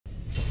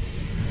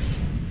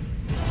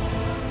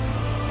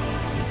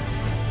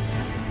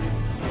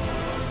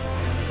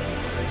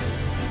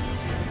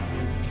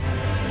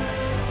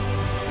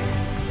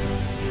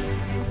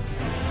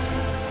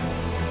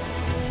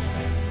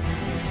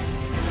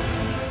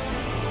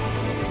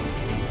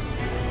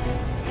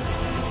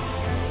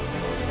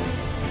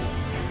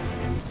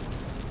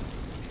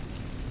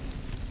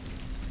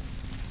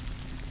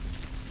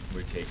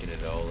taking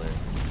it all in.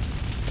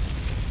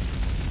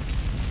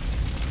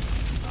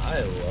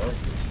 I love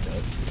this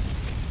cutscene.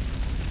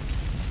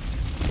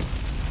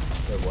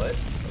 Wait, what?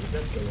 Oh, we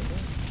got to go in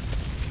there?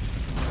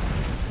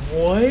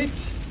 What?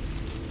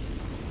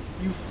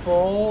 You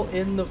fall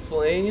in the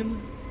flame?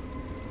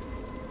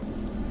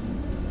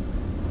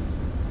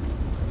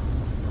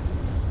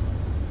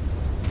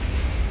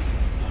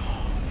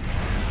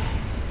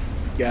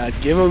 God,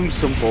 give him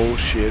some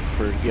bullshit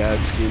for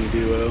Godskin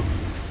Duo.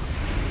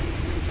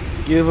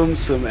 Give him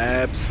some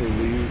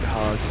absolute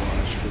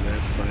hogwash for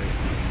that fight.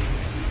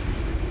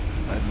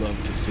 I'd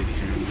love to sit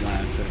here and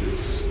laugh at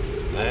his...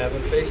 I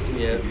haven't faced him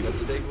yet. That's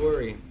a big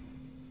worry.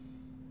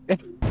 Oh.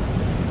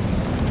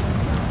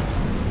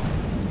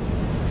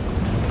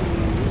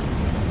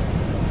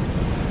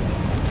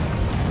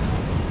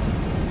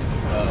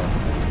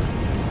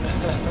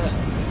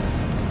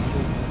 It's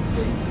just this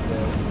basic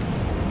ass.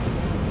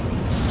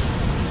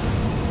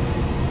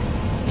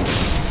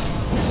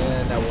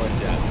 And that one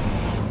jab.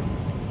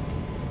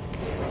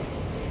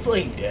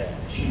 Flame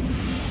dash.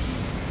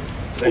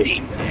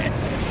 Flame dash.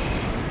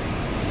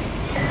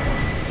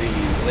 The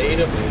Blade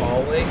of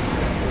Falling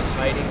was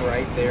hiding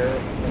right there in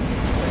the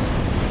center.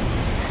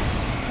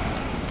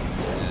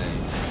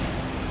 Nice.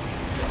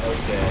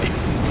 Okay.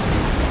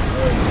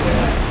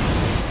 Okay.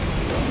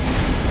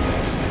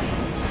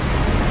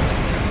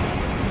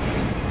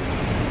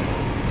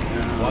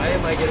 Why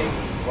am I getting...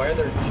 Why are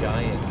there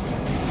giants?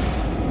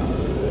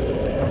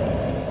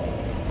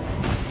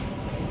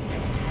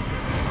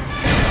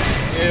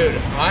 Dude,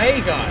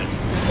 I got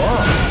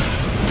fucked.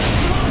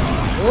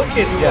 Look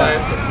at who I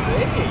have to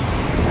face.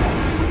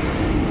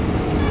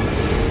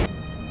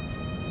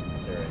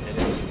 Is there a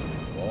hidden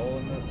wall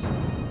in that?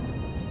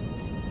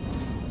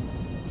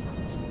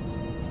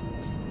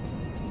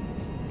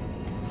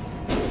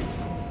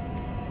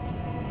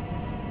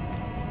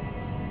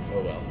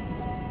 Oh well.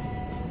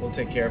 We'll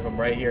take care of him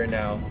right here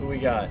now. Who we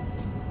got?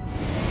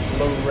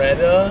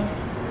 Loretta?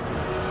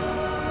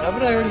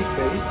 Haven't I already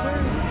faced her?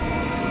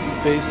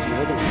 Face the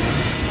other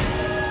one.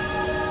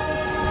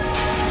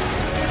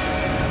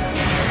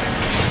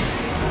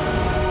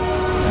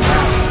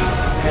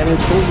 And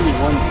it's only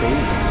one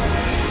base.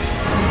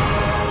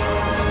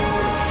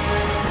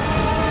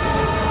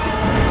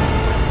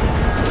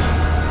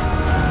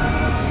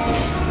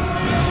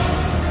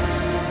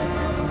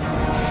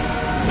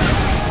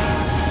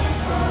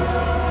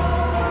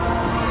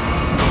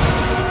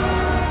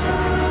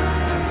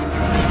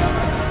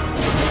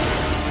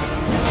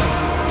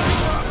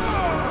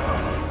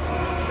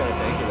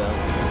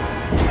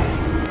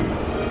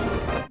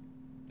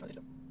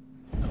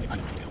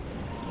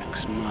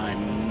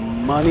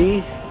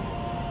 Money.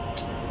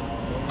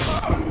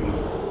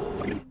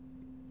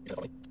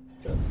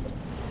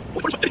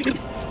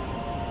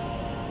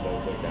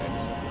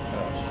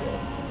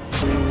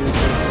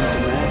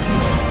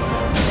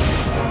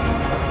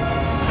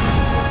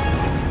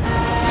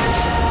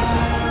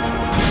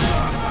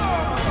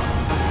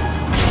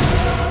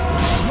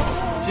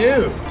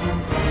 Dude.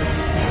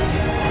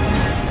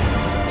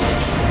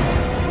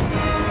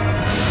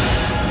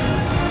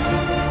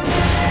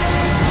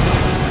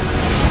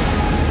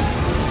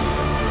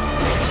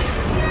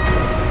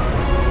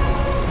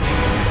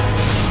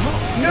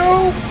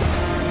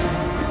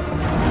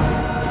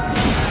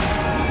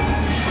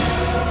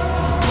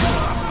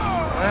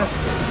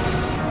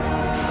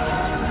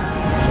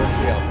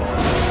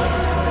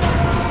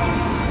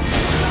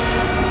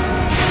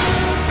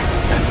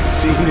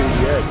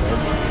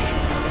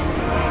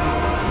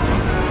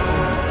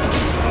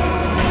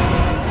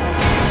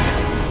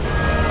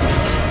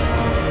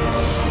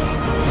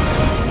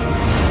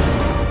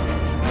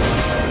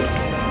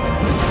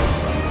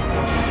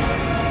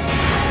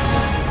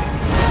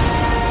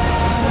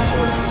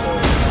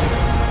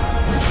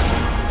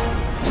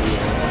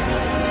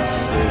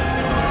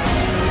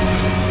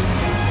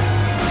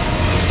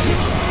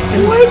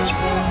 What?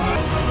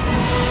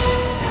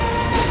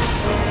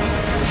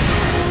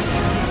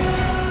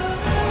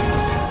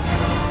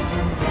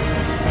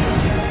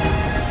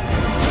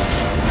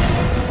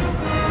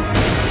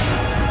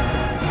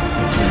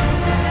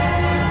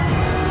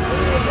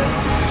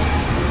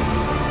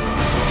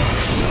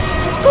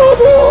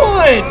 Come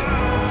on!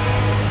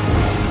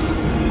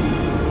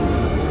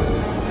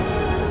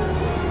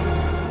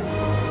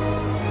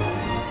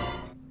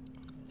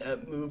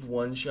 That move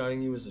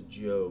one-shotting you was a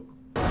joke.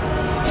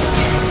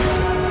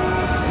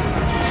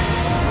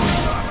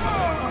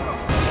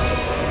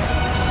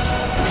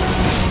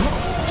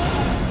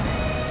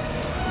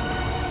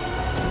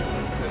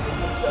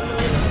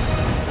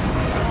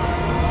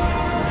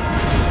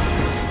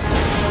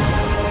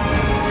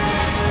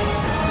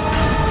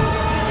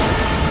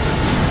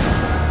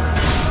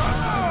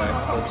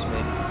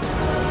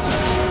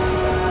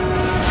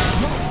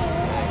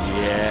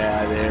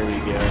 Yeah, there we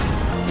go.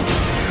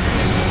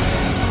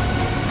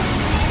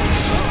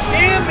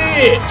 Damn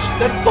it!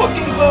 That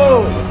fucking bow!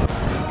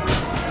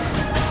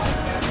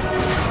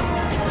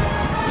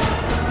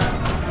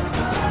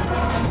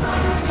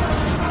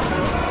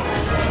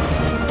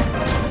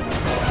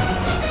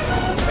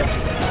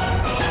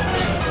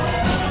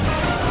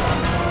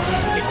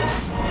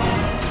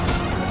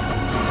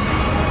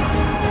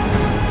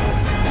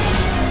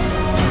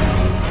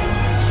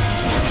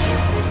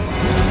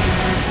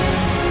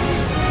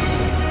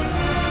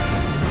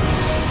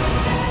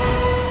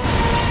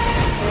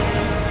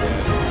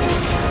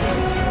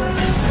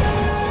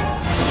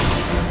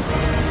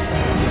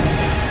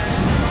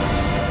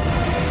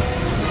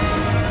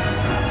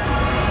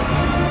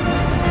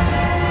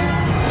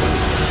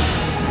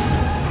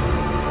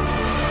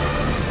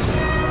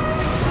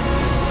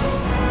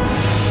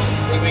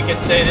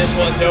 say this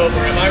one's over.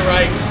 Am I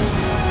right?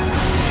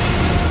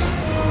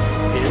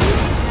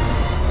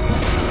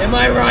 Am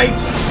I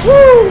right?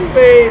 Woo,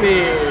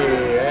 baby!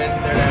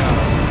 And they're out.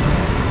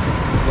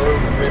 We're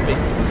ripping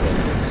through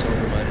them.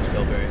 Silver Miner's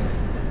Bellberry.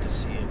 Love to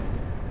see him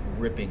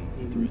ripping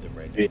through them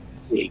right now.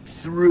 Ripping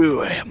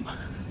through him.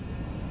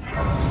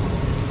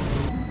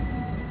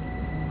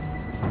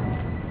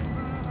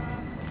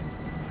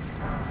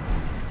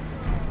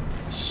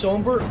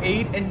 Somber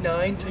 8 and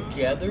 9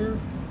 together?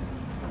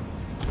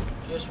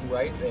 Just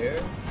right there?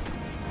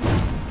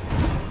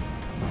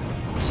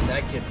 And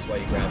that kid is why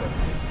you grab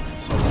everything.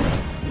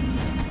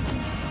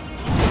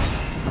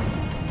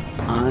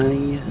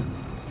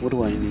 What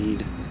do I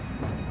need?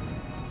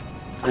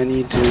 I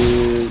need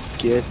to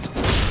get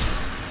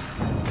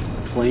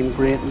Flame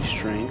grant me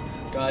strength.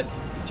 God,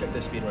 check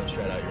this speedrun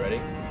strat out. You ready?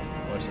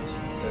 Watch this.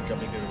 Instead of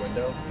jumping through the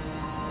window.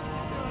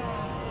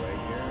 Right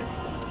here.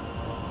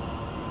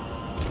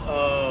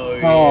 Oh,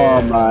 yeah.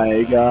 Oh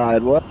my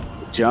god, what a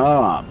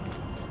jump.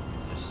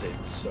 Just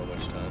saved so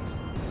much time.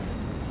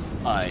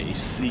 I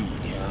see.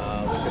 Look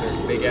at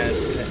her big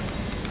ass head.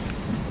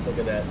 Look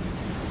at that.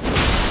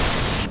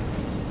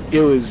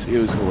 It was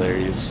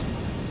hilarious.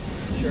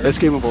 Sure. Best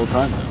game of all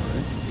time, though,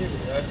 right? Dude,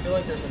 I feel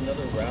like there's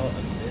another route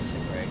I'm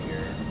missing right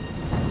here.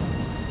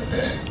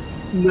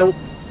 Nope.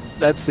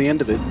 That's the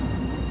end of it.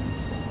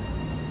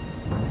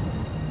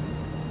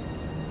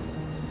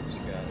 There's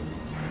gotta be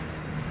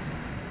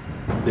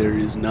something. There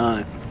is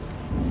not.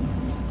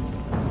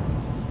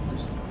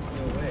 There's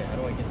no way. How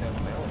do I get down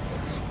to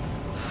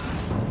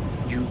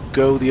Malachite? You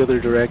go the other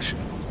direction.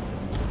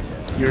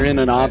 Yeah. You're in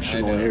an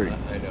optional I know, area.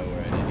 I know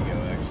where I need to go,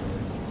 actually.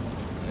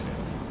 I know.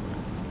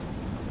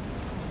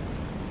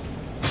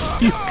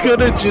 You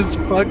could've just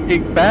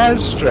fucking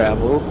fast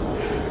travel.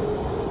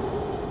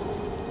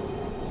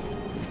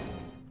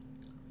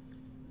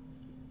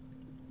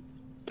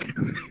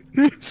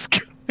 This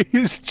guy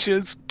is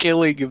just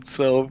killing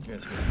himself.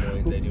 That's a good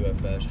point. They do have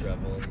fast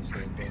travel in this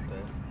game, don't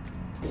they?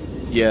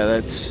 Yeah,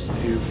 that's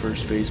who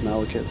first phase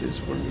Malekith is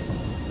for me.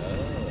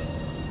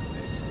 Oh,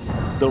 I see.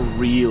 The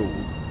real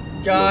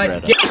God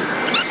Loretta.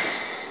 damn.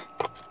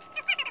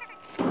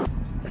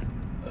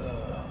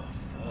 Oh,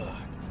 fuck.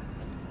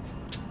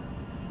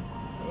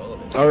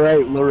 Relevant.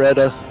 Alright,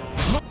 Loretta.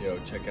 Yo,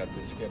 check out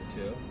this skip,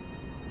 too.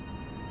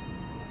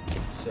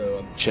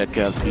 So, Check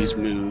out these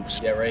moves.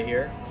 Yeah, right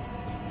here.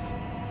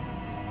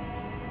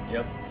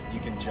 Yep, you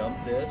can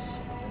jump this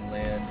and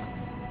land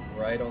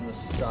right on the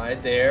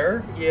side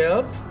there.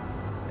 Yep.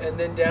 And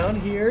then down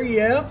here,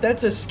 yep.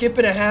 That's a skip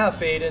and a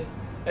half, Aiden.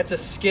 That's a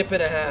skip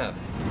and a half.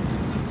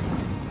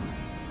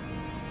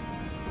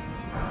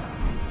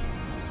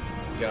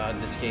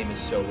 God, this game is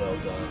so well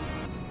done.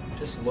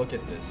 Just look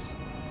at this.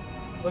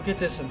 Look at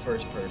this in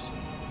first person.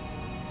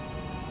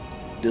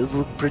 Does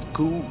look pretty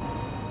cool.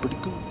 Pretty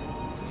cool. I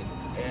mean,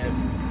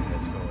 everything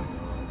that's going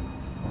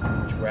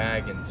on.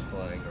 Dragons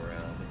flying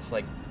around. It's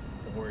like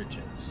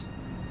Origins.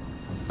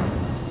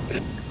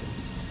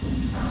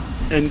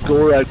 And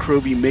Gorad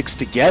Krovi mixed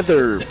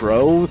together,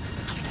 bro.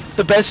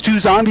 The best two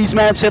zombies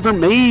maps ever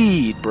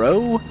made,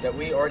 bro. That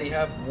we already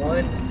have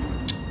one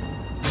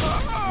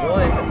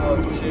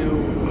of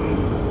two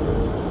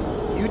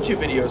YouTube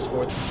videos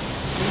for.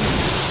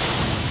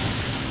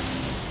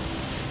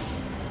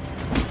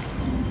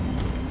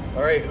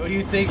 Alright, who do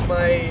you think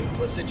my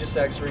Placiduous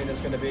X arena is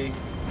going to be?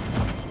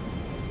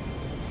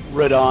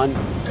 Radon.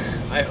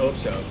 I hope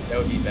so. That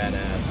would be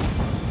badass.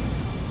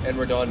 And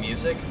Radon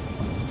music?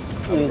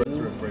 I would run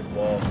through a brick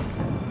wall.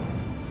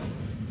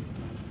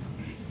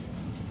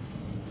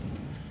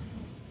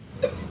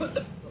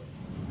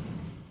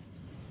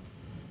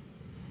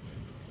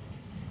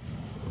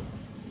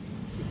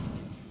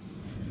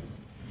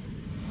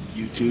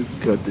 YouTube,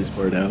 cut this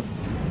part out.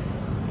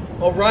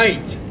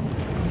 Alright!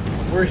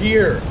 We're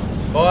here.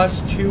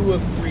 Boss 2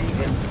 of 3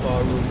 in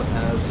Farum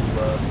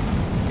Azula.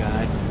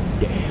 God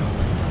damn.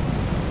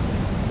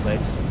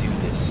 Let's do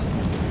this.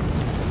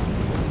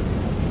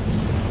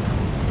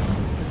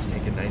 Let's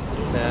take a nice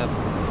little nap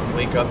and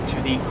wake up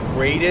to the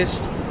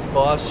greatest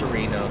boss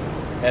arena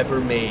ever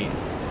made.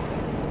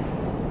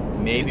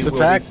 Maybe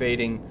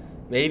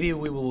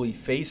we will be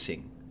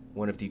facing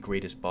one of the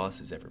greatest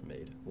bosses ever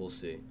made. We'll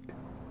see.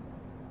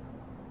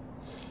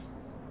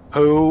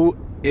 Who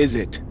is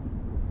it?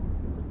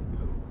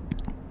 Who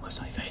must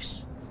I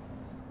face?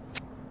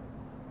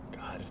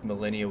 God, if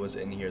Millennia was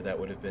in here, that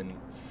would have been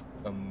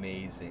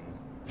amazing.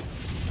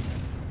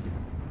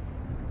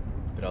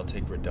 But I'll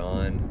take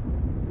Radon.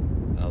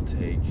 I'll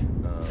take,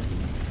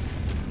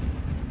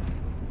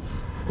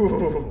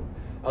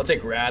 I'll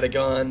take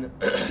Radagon.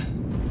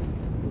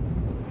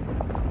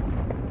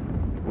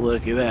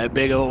 Look at that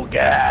big old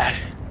guy.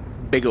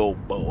 Big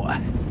old boy.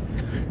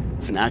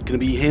 It's not gonna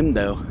be him,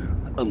 though.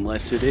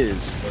 Unless it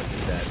is. Look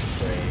at that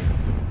frame.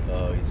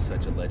 Oh, he's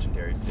such a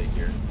legendary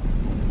figure.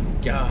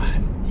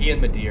 God, he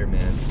and Madeir,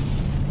 man.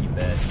 The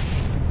best.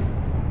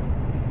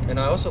 And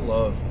I also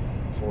love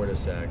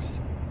Fortisax.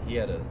 He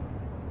had a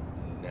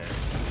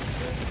nasty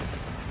set.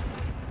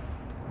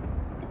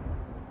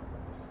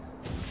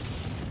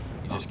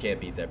 You just can't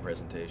beat that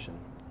presentation.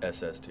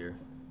 SS tier.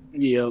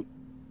 Yep.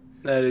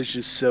 That is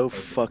just so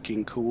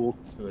fucking cool.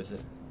 Who is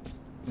it?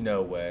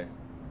 No way.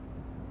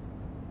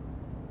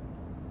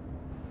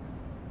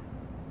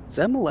 Is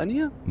that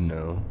Millennia?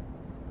 No.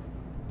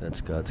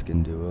 That's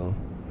Godskin Duo.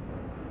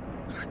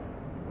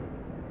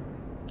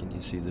 Can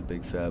you see the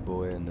big fat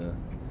boy and the...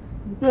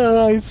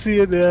 Oh, I see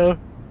it now.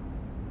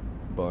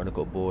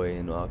 Barnacle Boy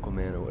and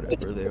Aquaman or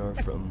whatever they are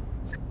from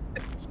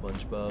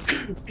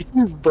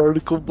SpongeBob.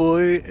 Barnacle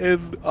Boy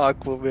and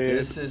Aquaman.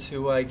 This is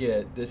who I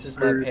get. This is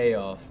my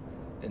payoff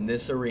in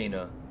this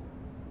arena.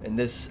 In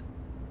this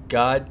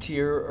god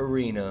tier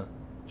arena.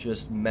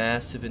 Just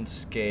massive in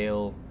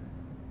scale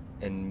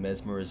and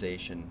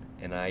mesmerization.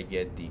 And I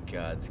get the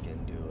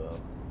Godskin Duo.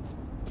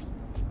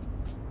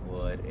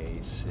 What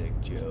a sick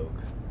joke.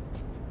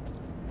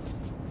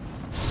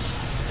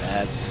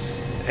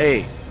 That's...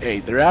 Hey,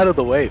 they're out of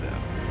the way, though.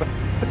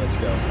 Let's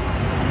go.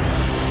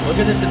 Look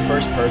at this in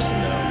first person,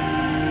 though.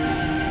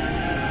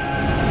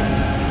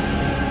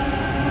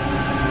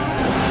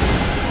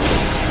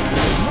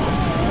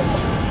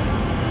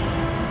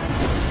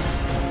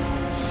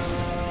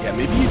 Yeah,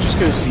 maybe you just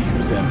go see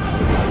who's at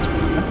Maldives.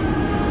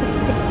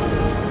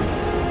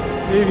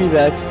 Maybe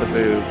that's the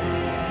move.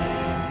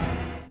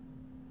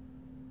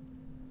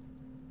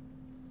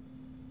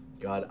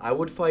 God, I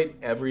would fight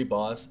every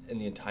boss in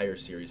the entire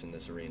series in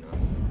this arena.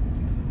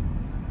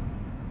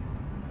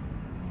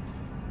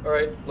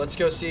 Alright, let's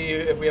go see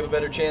if we have a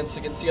better chance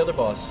against the other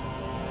boss.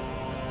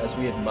 As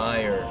we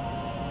admire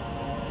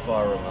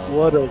Farum Azula.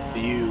 What a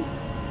view.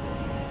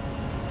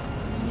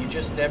 You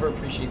just never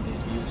appreciate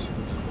these views when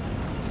you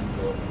didn't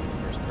go up in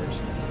first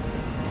person.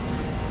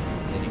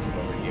 And then you come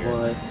over here.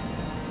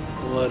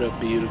 What a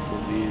beautiful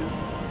view.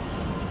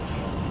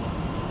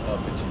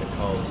 Up into the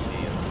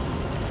Coliseum.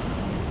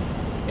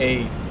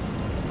 A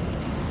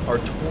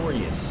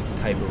Artorias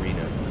type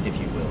arena, if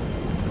you will.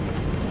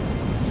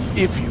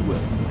 If you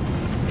will.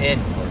 And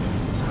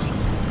Artorias,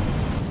 excuse me.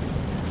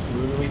 Who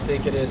do we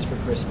think it is for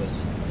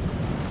Christmas?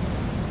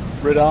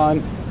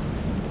 Radon.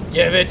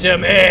 Give it to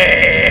me!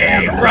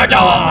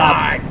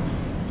 Radon!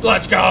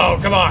 Let's go!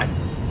 Come on!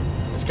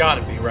 It's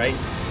gotta be, right?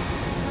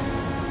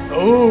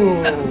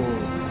 Ooh!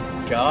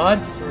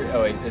 Godfrey.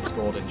 Oh, wait, it's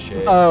golden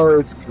shade. Oh,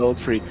 it's gold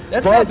free.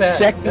 That's not bad.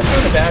 That's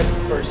not a bad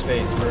first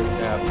phase for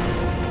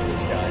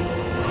this guy.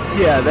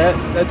 Yeah,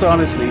 that's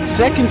honestly.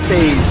 Second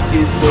phase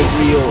is the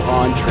real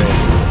entree.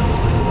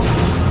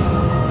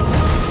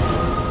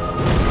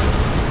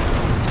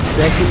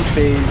 Second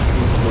phase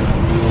is the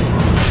real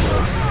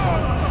entree.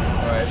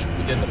 Alright,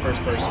 we did the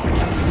first person.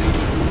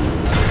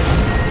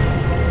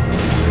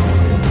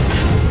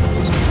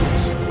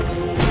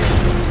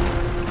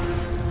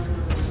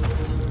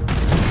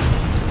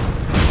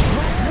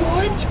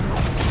 What?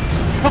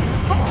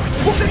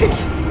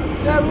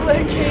 That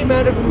leg came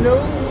out of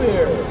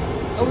nowhere.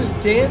 I was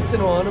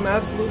dancing on him,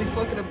 absolutely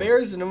fucking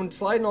embarrassing him and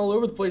sliding all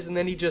over the place, and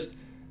then he just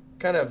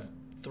kind of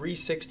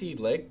 360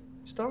 leg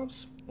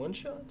stomps, one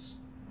shots.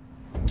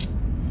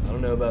 I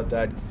don't know about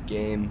that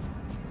game.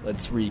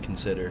 Let's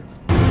reconsider.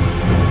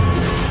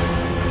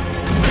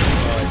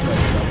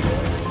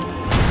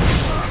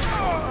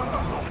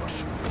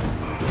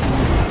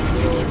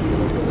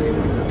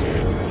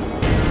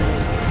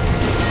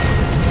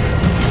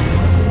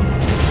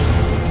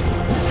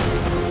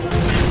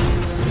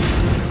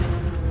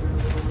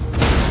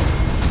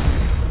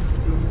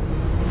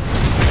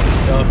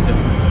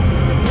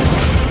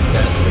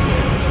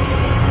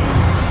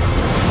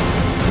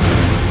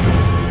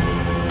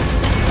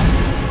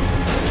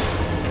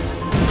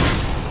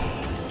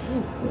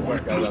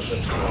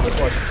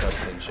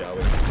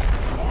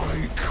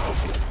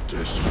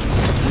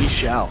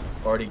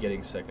 Already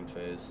getting second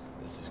phase.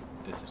 This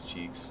is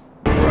cheeks.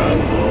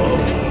 Rumble.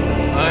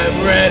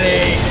 I'm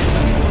ready.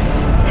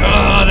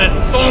 Ah, this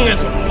song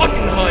is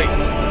fucking hype.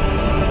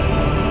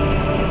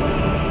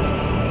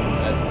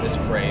 This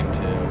frame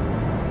too.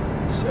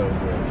 So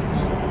ferocious.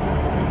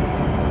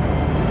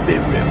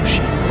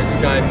 Ferocious. This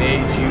guy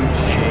made you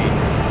shake.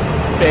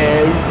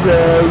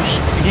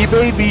 Ferocious. He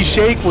made me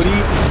shake when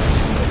he.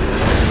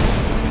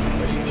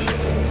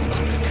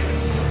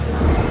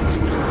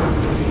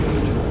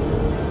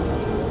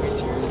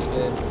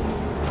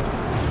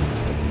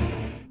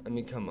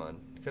 Come on.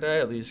 Could I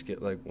at least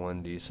get like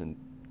one decent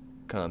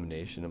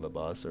combination of a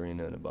boss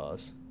arena and a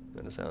boss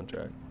and a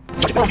soundtrack?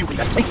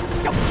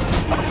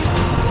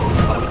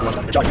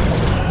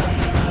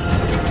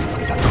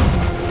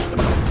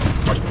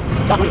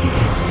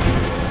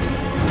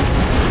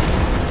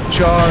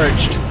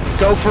 Charged.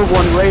 Go for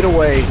one right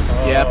away.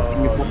 Oh, yep.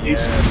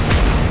 Yes.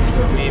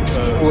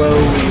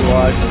 Slowly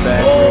walks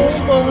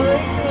backwards. Oh my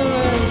god.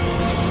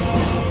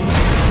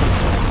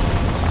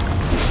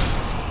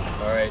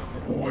 Alright,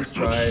 let's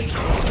try it.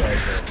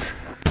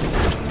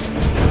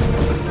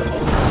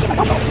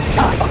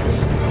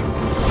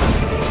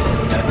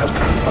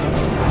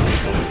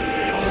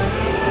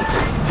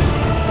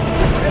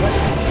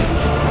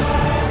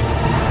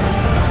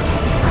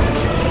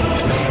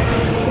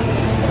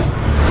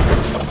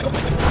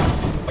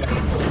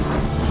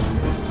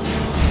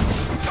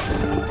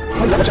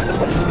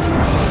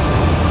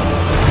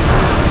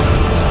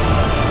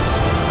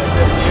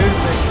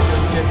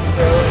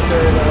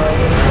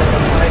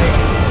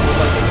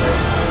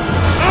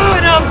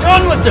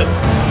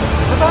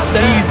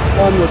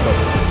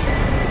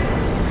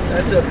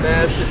 It's a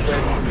massive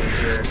win for me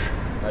here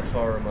at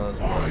Farum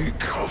Azula. I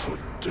covered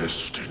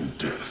destined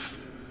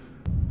death.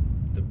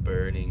 The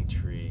burning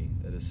tree.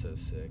 That is so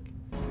sick.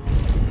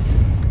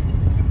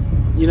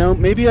 You know,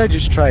 maybe I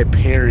just try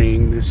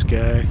parrying this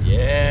guy.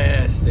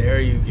 Yes, there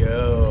you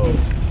go.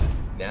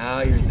 Now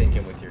you're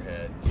thinking with your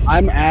head.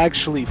 I'm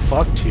actually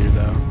fucked here,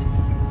 though.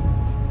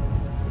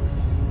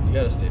 You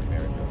gotta stay to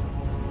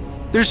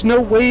America. There's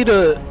no way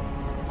to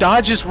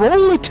dodge his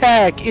roll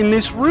attack in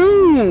this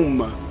room.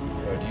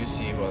 Bro, do you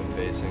see who I'm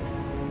facing?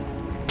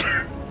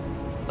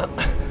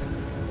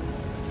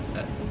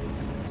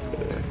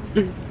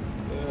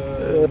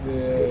 Oh,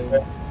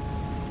 man.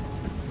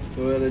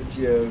 What a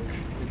joke.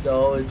 It's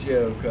all a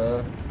joke,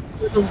 huh?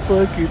 What a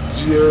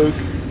fucking joke.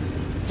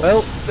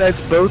 Well,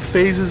 that's both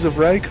phases of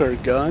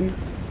Rykard gone.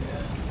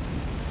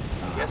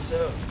 Yeah. I guess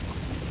so.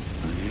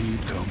 And here you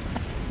come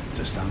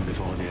to stand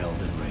before the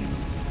Elden Ring.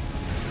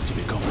 To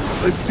become.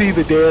 Let's see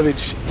the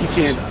damage. You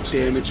can't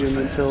damage him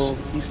until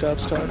he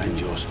stops I talking. commend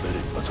your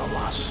spirit, but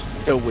alas,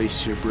 Don't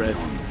waste your breath.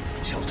 none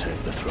shall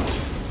take the throne.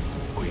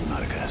 Queen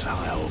Marika has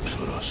high hopes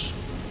for us,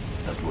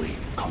 that we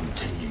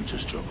continue to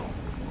struggle.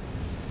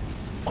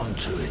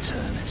 Unto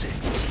eternity.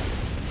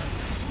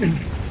 Dude,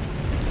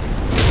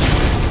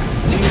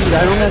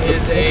 I don't have That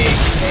is a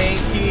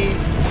tanky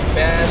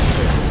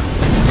bastard.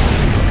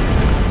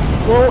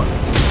 Well,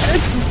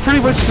 it's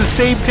pretty much the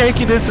same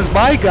tankiness as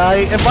my guy,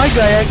 and my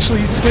guy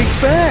actually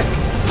swings back.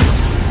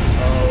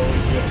 Oh,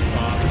 he just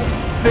popped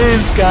him.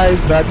 This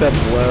guy's about to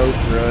blow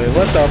through it.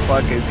 What the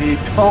fuck is he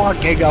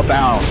talking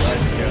about?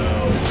 Let's go.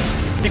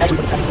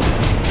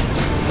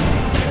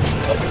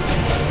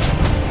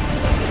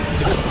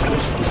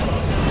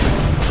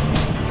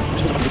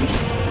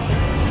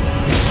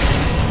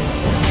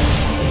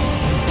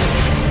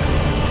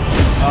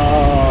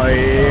 Oh,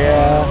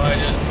 yeah. Oh, I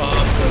just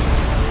popped him.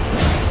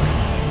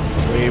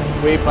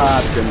 We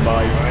popped him,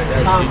 boys. Alright,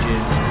 that's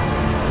CG's.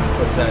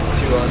 What's that,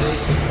 200?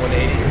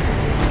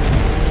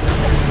 180?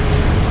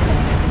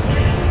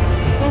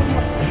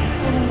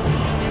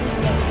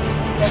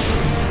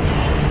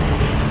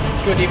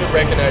 Couldn't even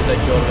recognize that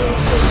kill, though,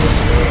 so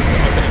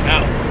talking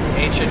about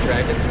ancient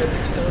dragon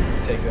smithing stone.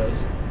 We take those.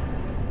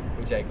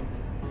 We take them.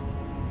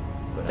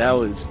 But, That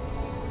was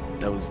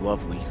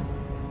lovely.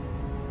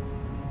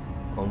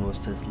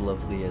 almost as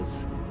lovely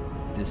as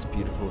this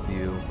beautiful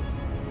view.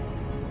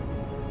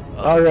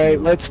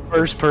 Alright, let's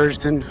first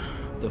person.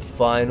 The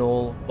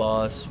final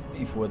boss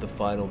before the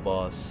final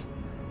boss.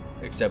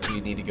 Except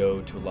we need to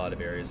go to a lot of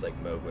areas like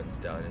Mogwin's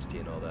Dynasty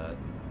and all that.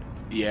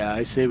 Yeah,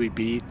 I say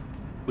we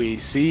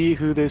see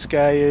who this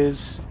guy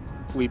is,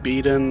 we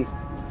beat him,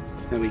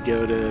 then we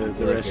go to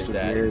the Look rest at of the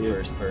that area.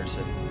 first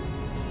person.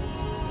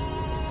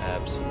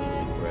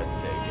 Absolutely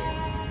breathtaking.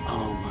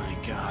 Oh my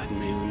god,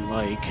 man,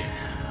 like...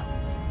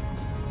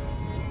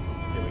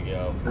 Here we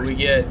go. Who we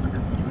get?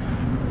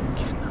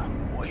 Cannot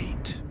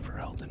wait for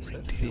Elden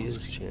Ring Fia's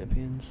DLC.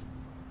 champions?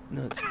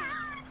 No.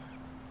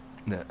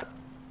 No.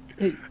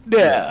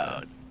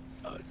 No,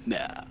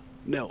 no,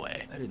 no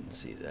way. I didn't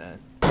see that.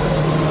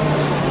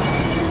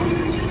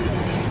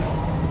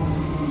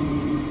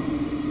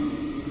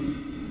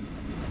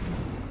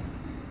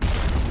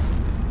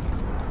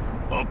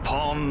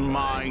 Upon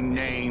my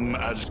name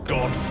as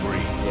Godfrey,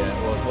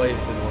 Yeah, well, it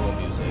plays the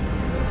normal music.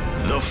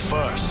 the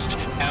first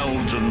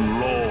Elden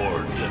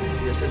Lord.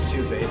 This is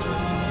two phaser.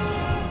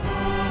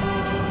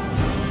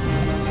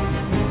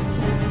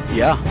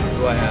 Yeah, What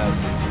do I have?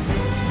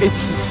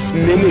 it's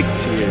Mimic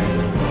tier.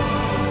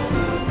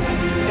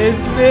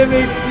 It's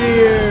Mimic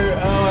Tier!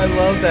 Oh, I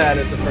love that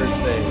as a first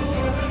phase.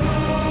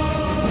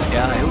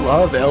 Yeah, I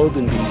love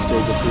Elden Beast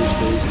as a first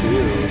phase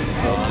too.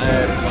 Oh, I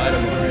already fight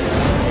him already.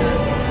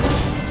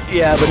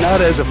 Yeah, but not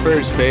as a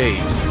first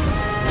phase.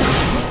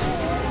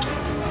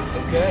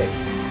 Okay.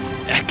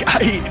 That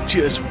guy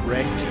just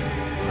wrecked him.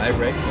 I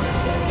wrecked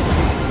myself.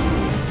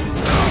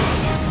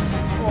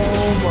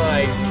 Oh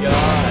my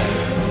god.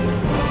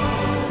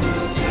 Did you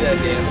see that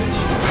damage?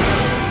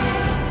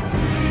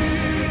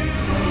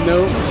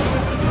 Nope.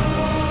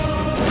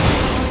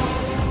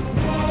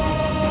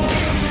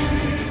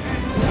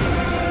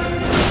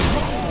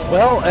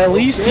 Well, at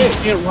least he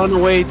can't run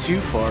away too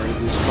far in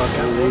this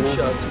fucking One arena.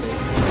 shots me.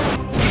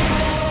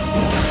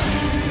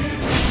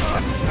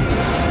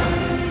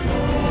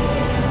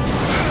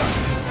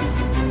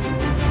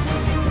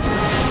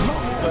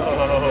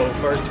 Oh,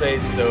 first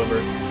phase is over.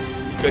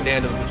 Couldn't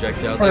handle the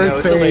projectiles. I know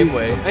it's a lame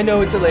way. I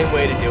know it's a lame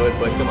way to do it,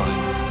 but come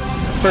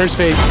on. First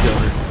phase is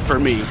over for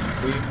me.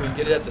 We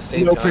did it at the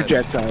same No time.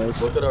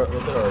 projectiles. Look at our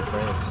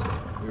frames.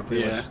 We were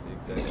pretty Yeah. much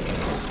the exact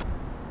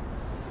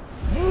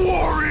same.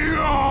 Warrior!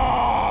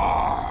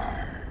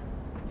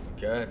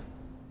 Okay.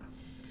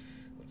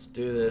 Let's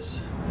do this.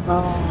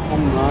 Oh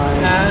my.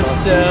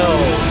 Pastel,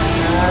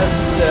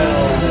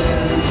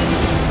 man.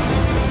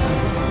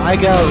 I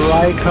got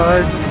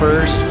Rykard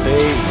first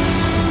phase.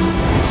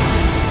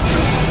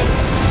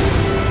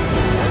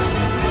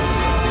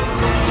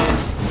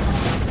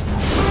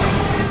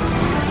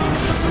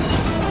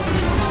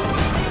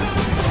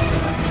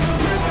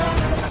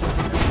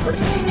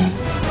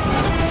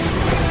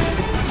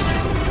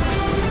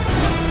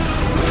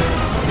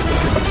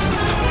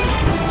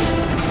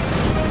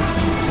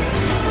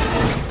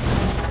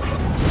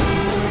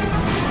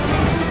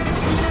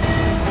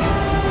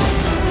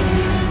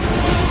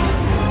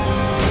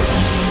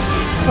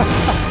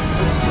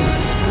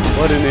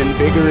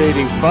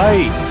 invigorating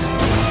fight.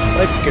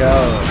 Let's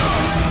go.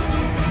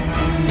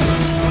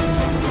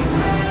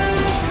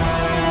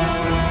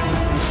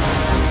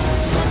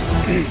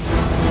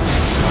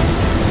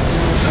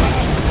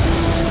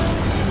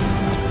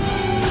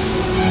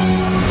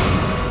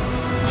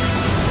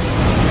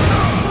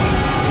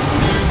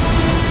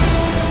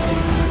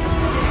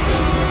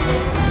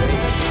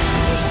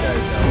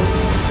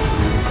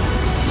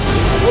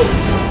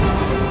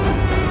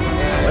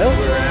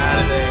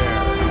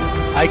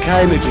 I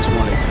kind of just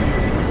want to see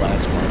who's in the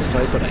last boss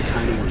fight, but I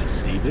kind of want to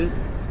save it.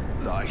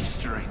 Thy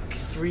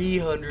strength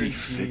 300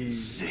 befits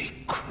G's. the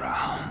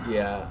crown.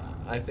 Yeah,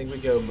 I think we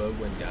go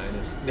Mogwin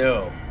Dynasty.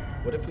 No.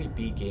 What if we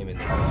beat game in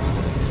the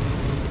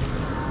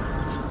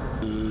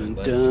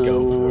Let's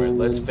go for it.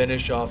 Let's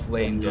finish off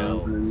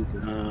Leyndell.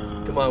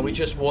 Come on, we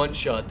just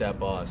one-shot that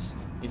boss.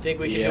 You think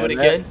we can do it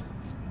again?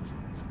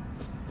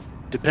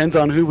 Depends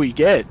on who we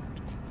get.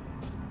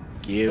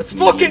 Let's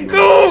fucking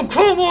go!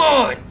 Come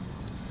on!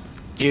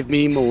 Give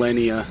me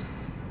Millennia.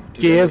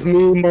 Give me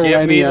Millennia.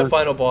 Give me the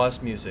final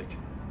boss music.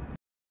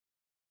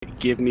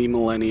 Give me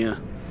Millennia.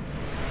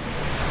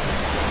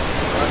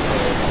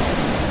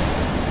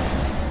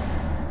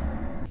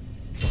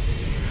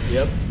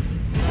 Yep.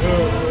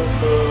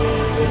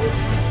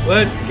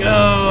 Let's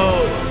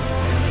go!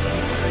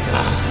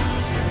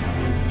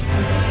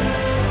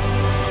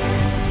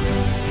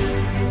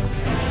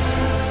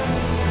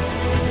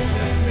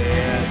 This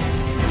man,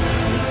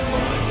 this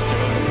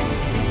monster.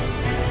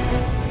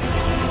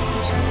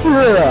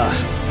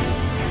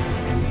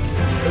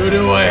 Who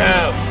do I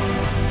have?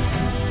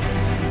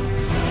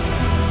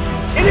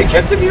 And it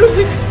kept the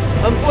music!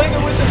 I'm playing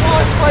it with the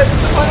boss fight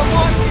with the final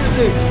boss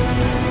music!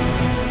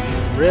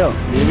 Real?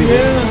 Maybe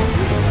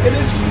yeah! And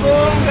it's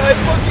Rogue! I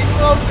fucking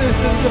love this!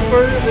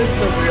 This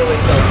is a really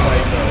tough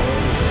fight though.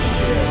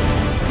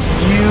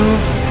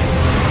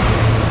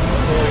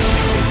 Holy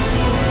shit.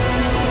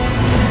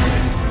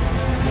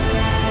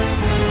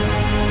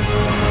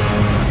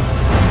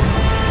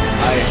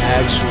 I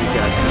actually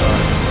got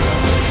caught.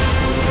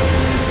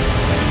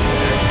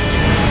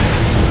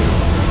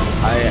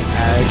 I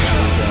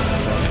actually got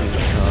fucking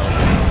caught.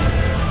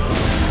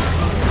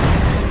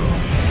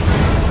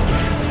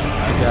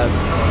 I got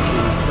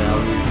fucking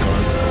value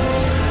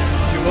gargoyles.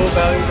 Duo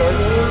value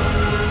gargoyles?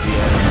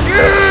 Yes!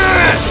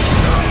 Yes!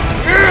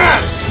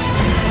 Yes!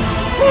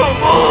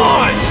 Come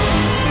on!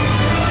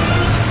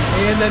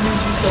 And that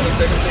means you saw the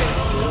second phase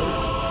too?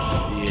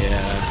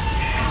 Yeah.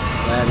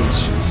 That is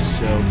just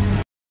so...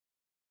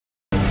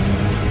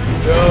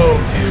 Go,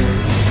 dude.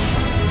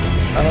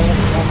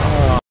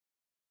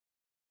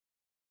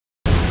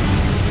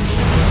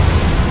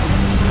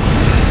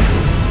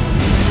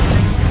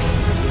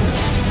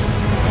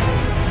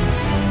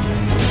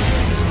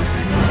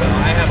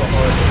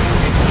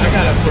 I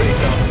got a pretty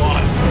tough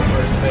boss in the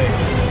first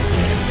phase.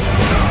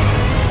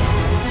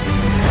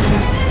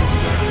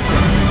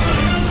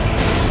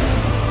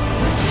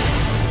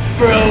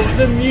 Bro,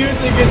 the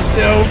music is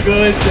so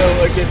good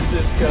though against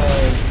this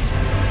guy.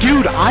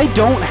 Dude, I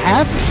don't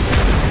have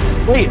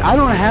it. Wait, I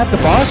don't have the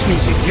boss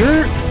music.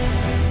 Your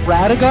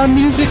Radagon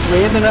music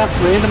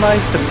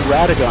randomized to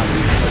Radagon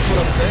music. That's what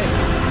I'm saying.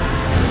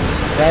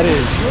 That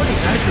is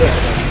sick.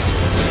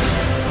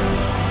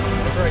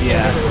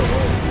 Yeah.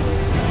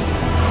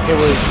 It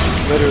was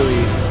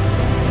literally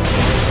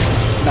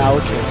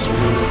Malekith's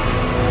really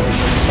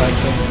 5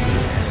 seconds.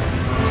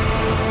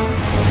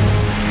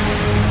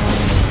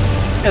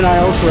 And I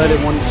also had it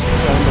one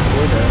time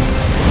before that.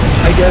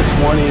 I guess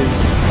one is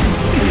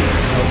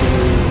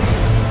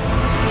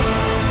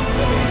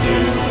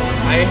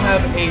I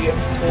have a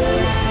full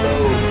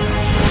road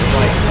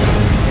fight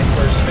in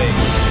first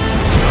phase.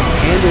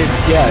 And it,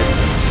 yeah,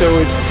 so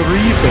it's 3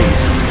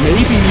 phases,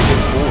 maybe even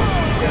 4.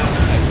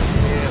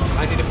 Yeah,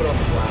 I need to put on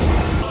the flask.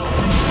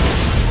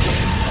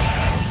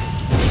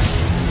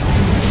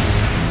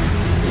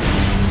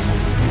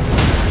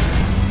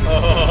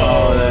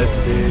 Oh, that's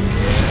big.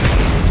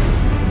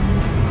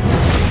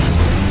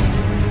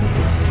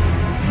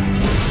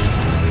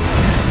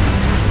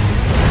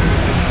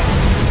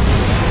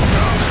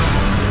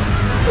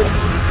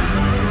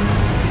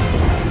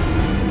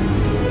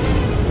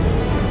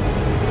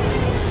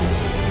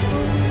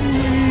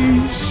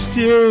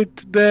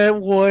 Shit, that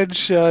one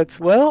shots.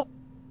 Well.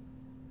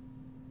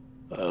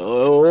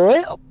 Oh,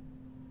 well.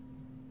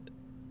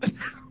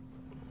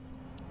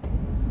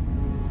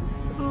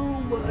 Oh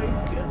my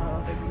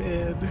god,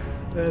 man.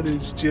 That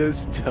is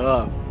just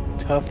tough.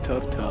 Tough,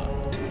 tough, tough.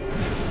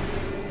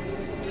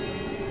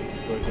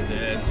 Look at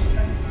this.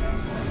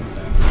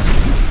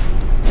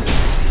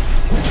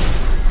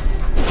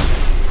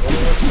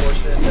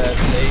 Unfortunate that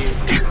they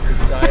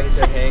decided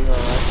to hang on.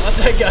 Oh,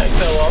 that guy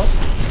fell off.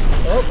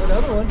 Oh,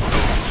 another one.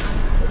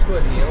 Let's go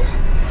ahead and heal.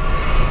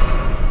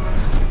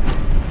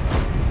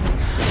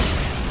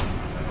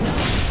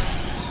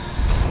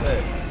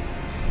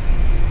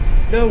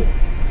 No!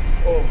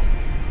 Oh.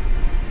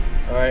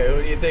 Alright, who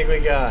do you think we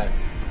got?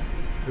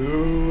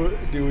 Who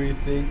do we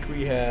think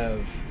we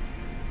have?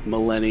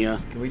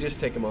 Millennia. Can we just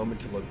take a moment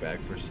to look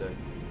back for a sec?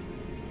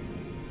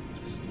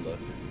 Just look.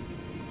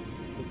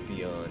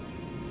 beyond.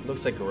 It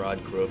looks like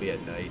Garad Krovi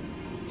at night,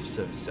 just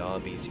a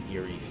zombie's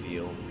eerie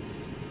feel.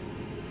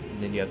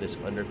 And then you have this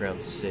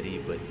underground city,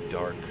 but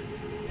dark,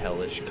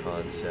 hellish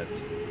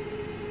concept.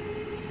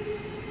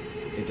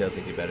 It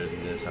doesn't get better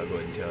than this, I'll go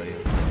ahead and tell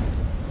you.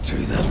 To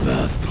the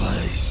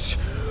birthplace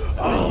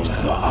of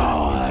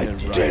our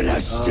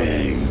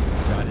dynasty.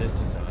 God, his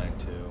design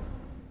too.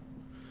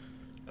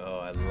 Oh,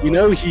 I love. You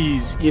know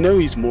he's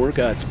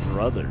Morgoth's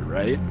brother,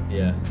 right?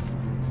 Yeah.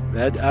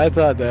 I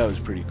thought that was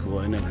pretty cool.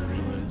 I never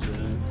realized that.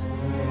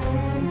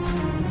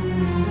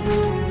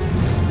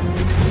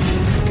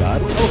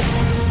 Godric? Oh,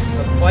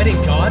 I'm fighting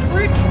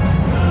Godric? I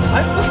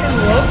fucking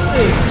love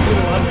this. You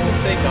know, a lot of people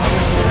say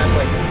Godric will have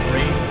like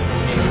great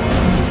game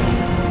loss.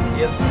 He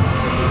has the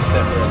move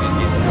set for a good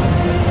game loss.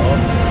 I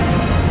love this.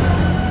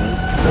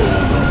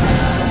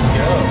 Let's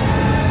go.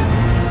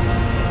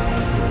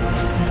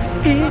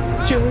 It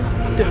just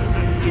don't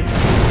get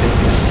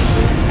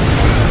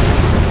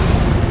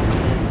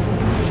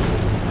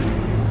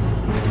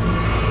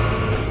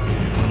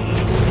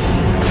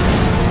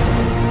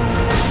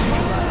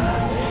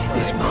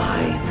is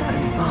mine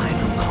and mine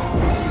alone.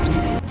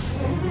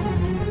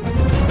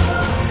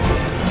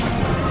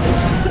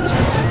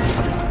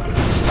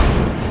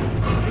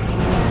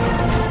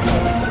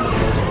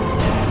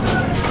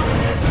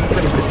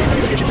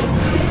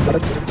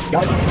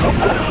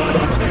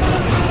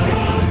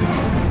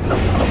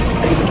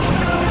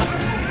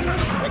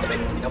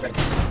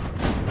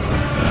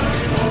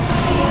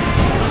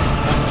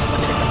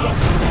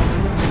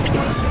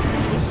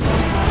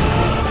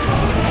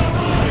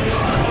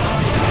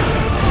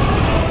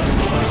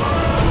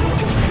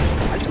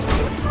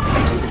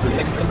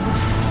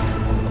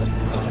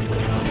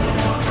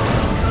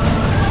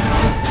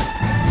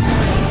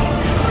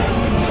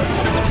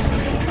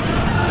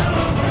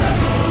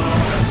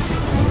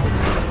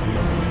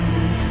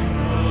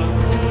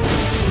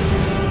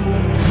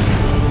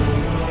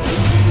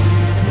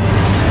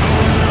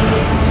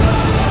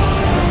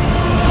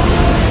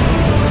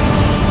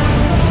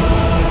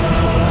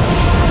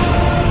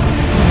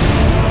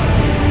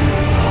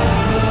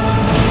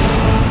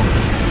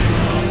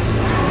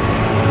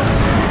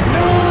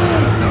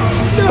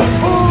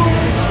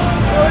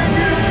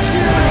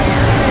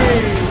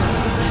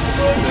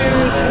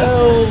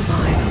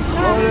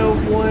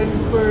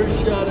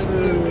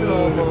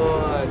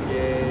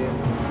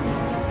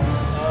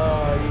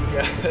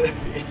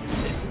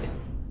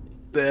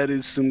 That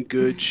is some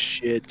good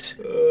shit.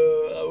 I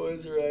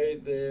was right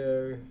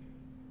there.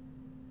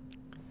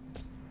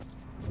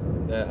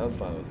 I'm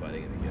fine with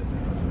fighting it again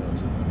now. That was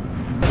fun.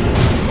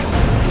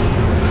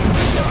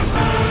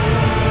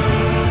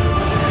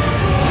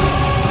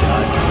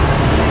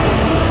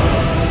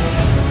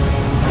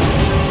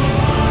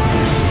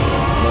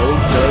 Lowe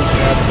does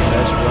have the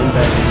best run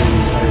back in the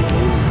entire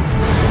game.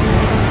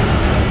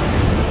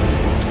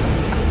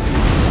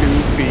 2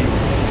 feet.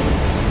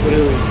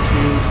 Literally 2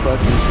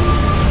 fucking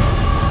feet.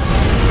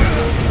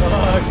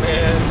 Fuck,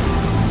 man.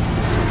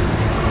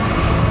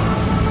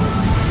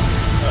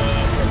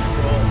 Perfect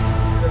roll.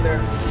 In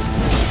there.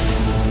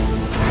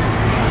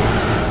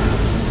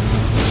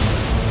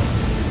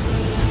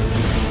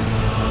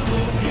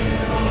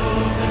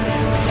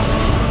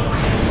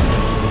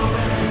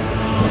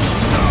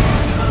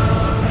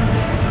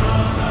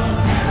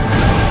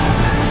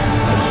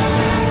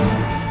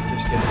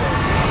 Just get it done.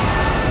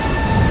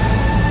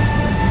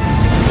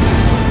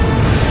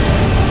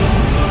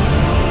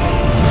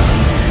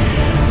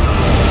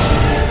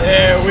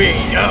 There we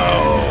go!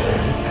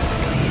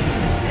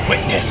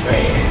 Witness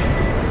me!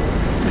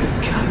 The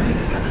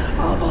coming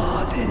of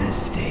our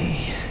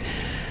dynasty.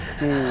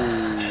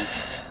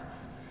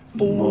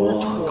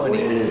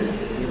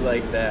 420. We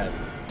like that.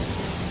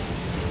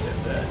 The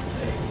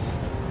birthplace.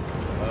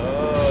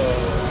 Oh.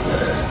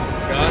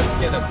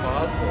 Godskin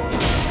Apostle.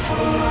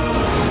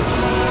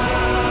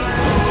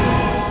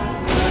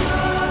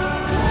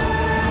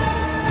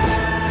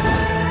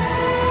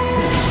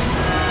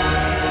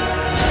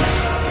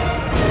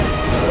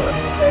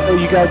 Oh,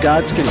 you got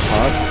Godskin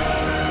Apostle?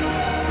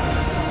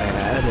 I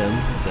had him,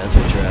 if that's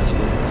what you're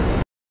asking.